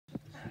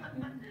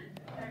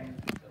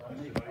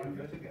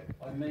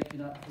I'm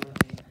making up for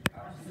the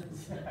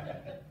absence.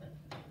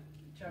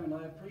 Chairman,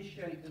 I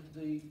appreciate that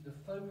the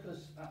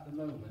focus at the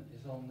moment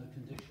is on the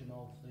condition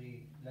of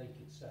the lake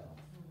itself.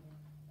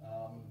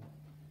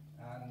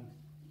 And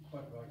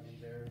quite rightly,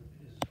 there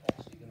is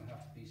obviously going to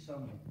have to be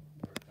some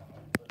work done on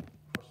it, but of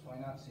course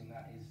financing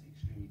that is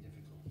extremely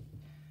difficult.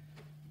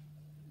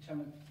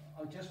 Chairman,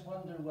 I just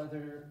wonder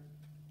whether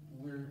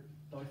we're,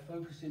 by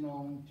focusing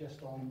on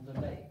just on the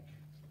lake,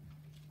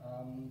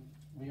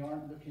 we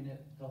aren't looking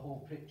at the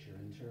whole picture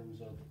in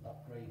terms of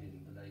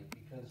upgrading the lake,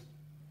 because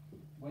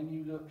when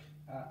you look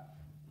at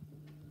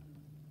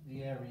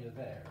the area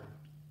there,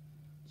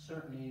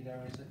 certainly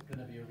there is going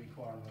to be a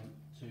requirement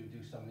to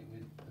do something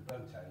with the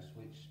boathouse,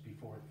 which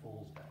before it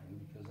falls down,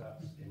 because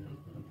that's in an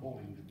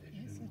appalling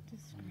condition. It's a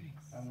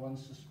disgrace. And one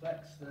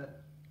suspects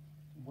that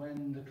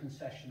when the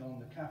concession on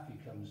the cafe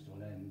comes to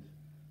an end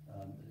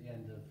at the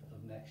end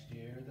of next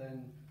year,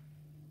 then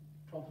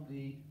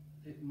probably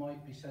it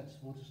might be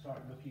sensible to start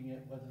looking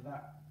at whether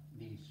that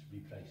needs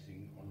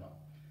replacing or not.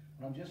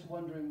 And I'm just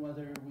wondering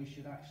whether we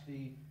should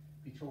actually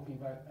be talking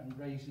about and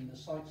raising the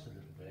sites a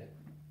little bit,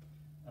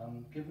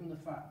 given the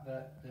fact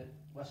that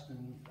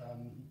Western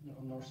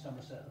North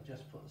Somerset have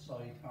just put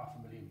aside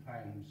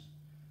 £500,000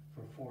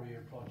 for a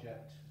 4-year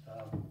project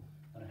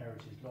and a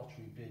heritage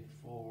lottery bid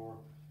for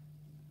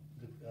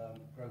the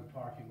Grove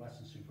Park in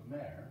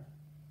Weston-super-Mare,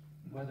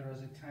 whether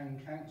as a town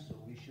council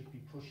we should be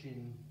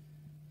pushing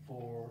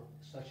for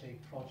such a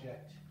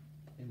project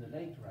in the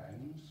lake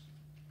grounds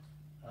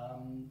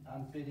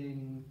and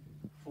bidding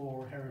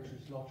for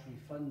heritage lottery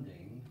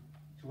funding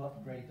to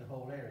upgrade the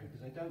whole area,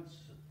 because I don't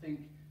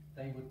think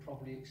they would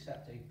probably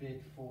accept a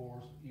bid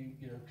for you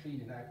know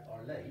cleaning out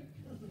our lake,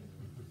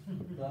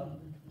 but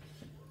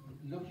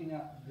looking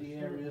at the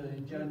area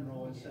in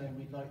general and saying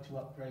we'd like to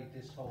upgrade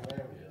this whole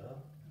area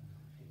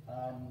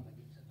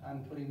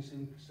and putting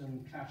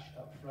some cash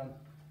up front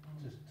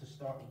to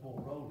start the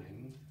ball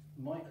rolling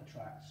might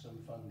attract some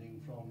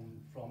funding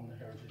from the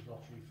Heritage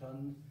Lottery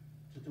Fund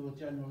to do a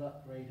general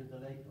upgrade of the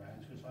lake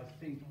grounds, which I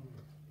think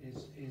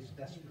is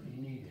desperately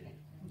needed.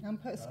 And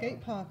put a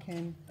skate park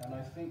in. And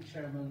I think,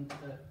 Chairman,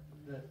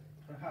 that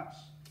perhaps,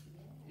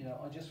 you know,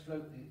 I just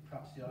float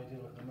perhaps the idea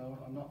at the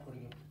moment. I'm not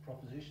putting a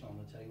proposition on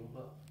the table,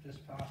 but just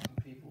asking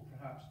people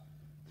perhaps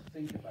to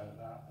think about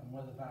that and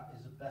whether that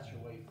is a better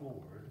way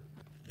forward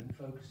than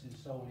focusing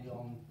solely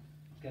on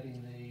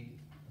getting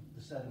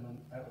the sediment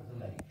out of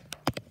the lake.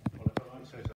 Well, if I might say so.